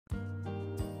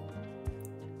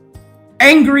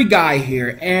Angry guy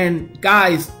here, and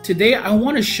guys, today I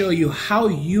want to show you how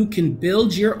you can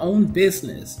build your own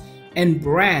business and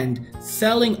brand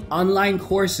selling online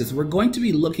courses. We're going to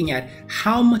be looking at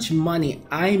how much money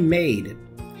I made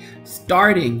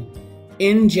starting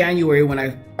in January when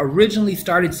I originally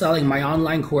started selling my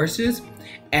online courses,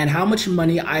 and how much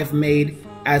money I've made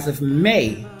as of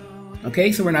May.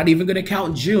 Okay, so we're not even going to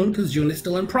count June because June is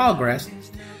still in progress.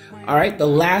 All right, the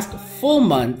last full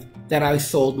month that I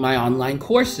sold my online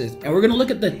courses, and we're going to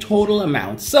look at the total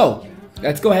amount. So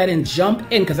let's go ahead and jump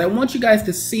in because I want you guys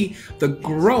to see the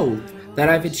growth that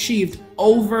I've achieved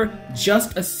over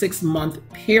just a 6-month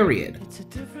period.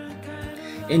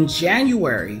 In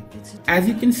January, as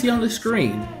you can see on the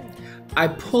screen, I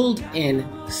pulled in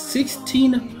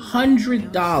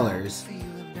 $1,600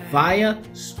 via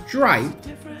Stripe.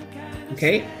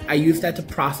 Okay, I used that to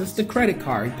process the credit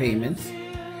card payments,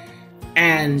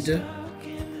 and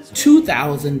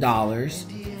 $2,000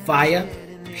 via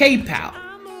PayPal.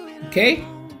 Okay,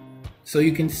 so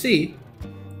you can see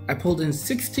I pulled in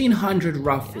 $1,600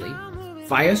 roughly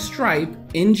via Stripe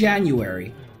in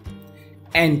January,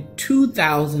 and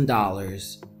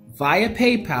 $2,000 via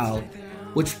PayPal,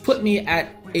 which put me at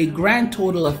a grand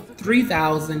total of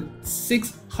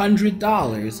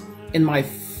 $3,600 in my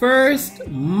first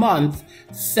month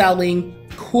selling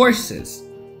courses.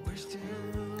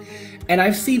 And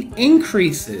I've seen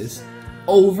increases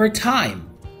over time.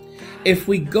 If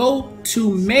we go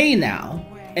to May now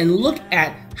and look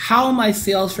at how my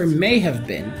sales for May have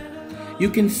been, you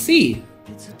can see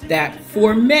that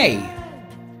for May,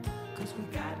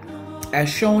 as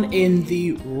shown in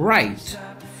the right,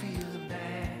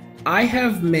 I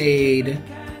have made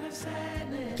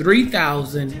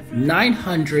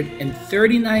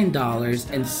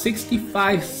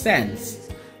 $3,939.65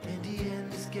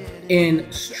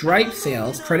 in Stripe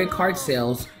sales, credit card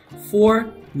sales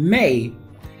for May,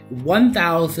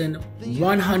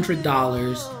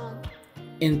 $1,100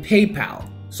 in PayPal.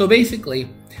 So basically,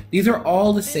 these are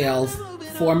all the sales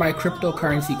for my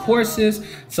cryptocurrency courses.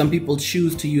 Some people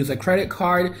choose to use a credit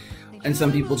card, and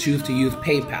some people choose to use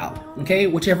PayPal, okay?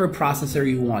 Whichever processor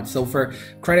you want. So for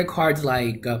credit cards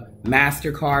like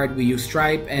MasterCard, we use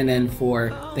Stripe, and then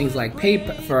for things like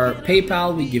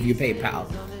PayPal, we give you PayPal.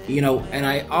 You know, and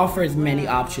I offer as many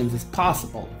options as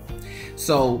possible.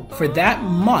 So for that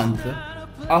month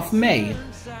of May,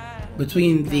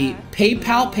 between the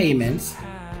PayPal payments,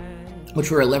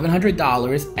 which were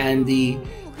 $1,100, and the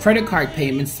credit card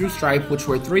payments through Stripe, which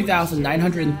were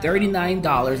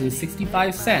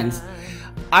 $3,939.65,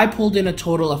 I pulled in a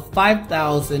total of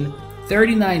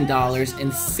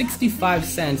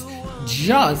 $5,039.65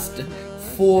 just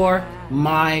for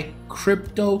my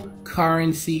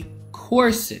cryptocurrency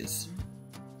courses.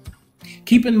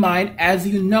 Keep in mind, as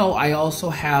you know, I also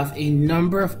have a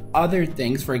number of other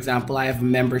things. For example, I have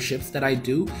memberships that I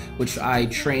do, which I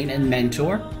train and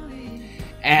mentor.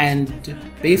 And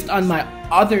based on my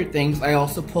other things, I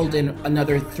also pulled in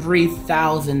another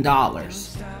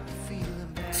 $3,000.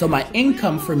 So my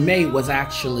income for May was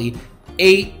actually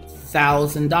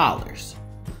 $8,000.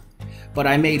 But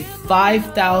I made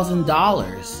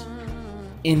 $5,000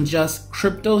 in just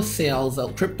crypto sales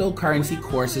of cryptocurrency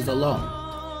courses alone.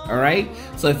 All right,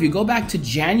 so if you go back to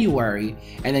January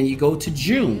and then you go to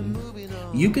June,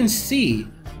 you can see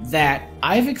that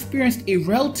I've experienced a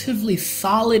relatively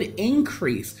solid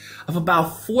increase of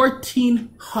about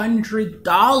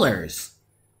 $1,400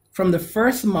 from the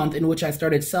first month in which I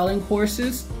started selling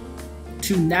courses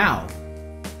to now.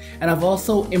 And I've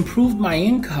also improved my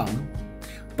income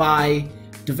by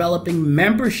developing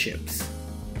memberships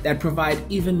that provide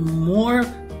even more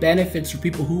benefits for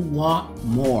people who want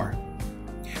more.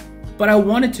 But I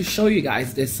wanted to show you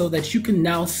guys this so that you can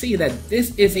now see that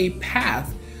this is a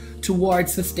path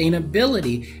towards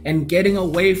sustainability and getting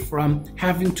away from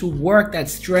having to work that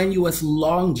strenuous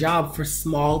long job for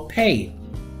small pay.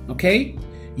 Okay?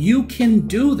 You can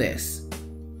do this.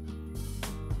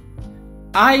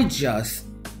 I just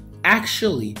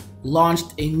actually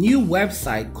launched a new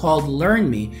website called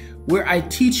LEARME, where I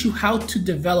teach you how to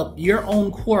develop your own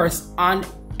course on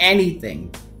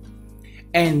anything.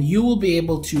 And you will be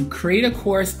able to create a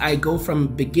course. I go from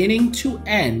beginning to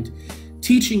end,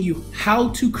 teaching you how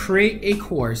to create a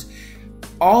course,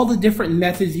 all the different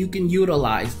methods you can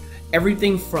utilize,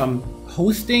 everything from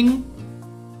hosting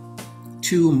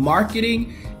to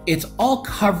marketing. It's all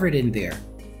covered in there.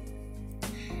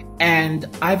 And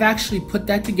I've actually put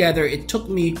that together. It took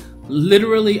me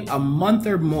literally a month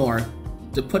or more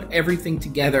to put everything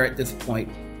together at this point.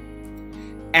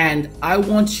 And I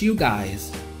want you guys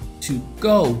to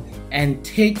go and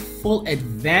take full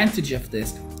advantage of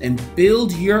this and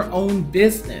build your own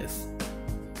business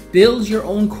build your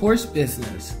own course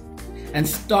business and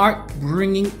start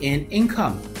bringing in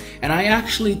income. And I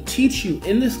actually teach you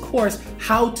in this course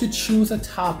how to choose a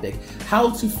topic, how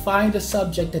to find a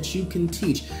subject that you can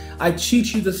teach. I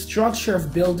teach you the structure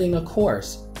of building a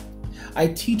course. I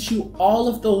teach you all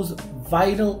of those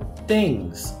vital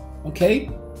things, okay?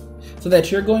 So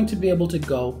that you're going to be able to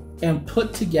go and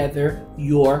put together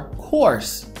your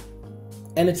course.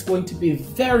 And it's going to be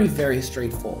very, very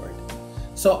straightforward.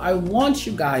 So I want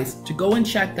you guys to go and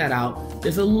check that out.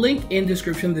 There's a link in the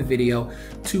description of the video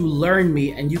to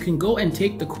LEARME, and you can go and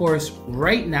take the course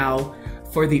right now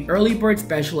for the early bird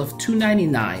special of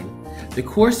 $299. The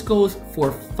course goes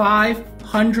for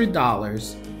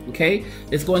 $500, okay?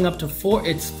 It's going up to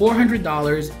it's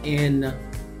 $400 in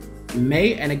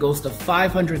May, and it goes to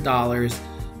 $500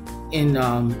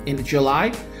 in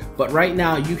July. But right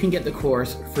now you can get the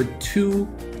course for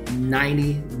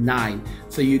 $299.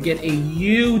 So you get a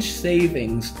huge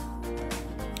savings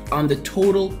on the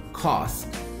total cost.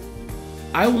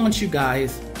 I want you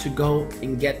guys to go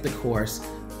and get the course.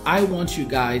 I want you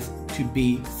guys to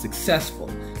be successful.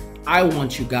 I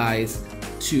want you guys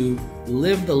to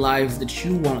live the lives that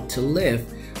you want to live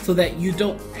so that you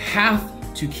don't have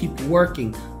to keep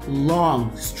working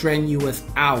long, strenuous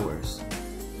hours.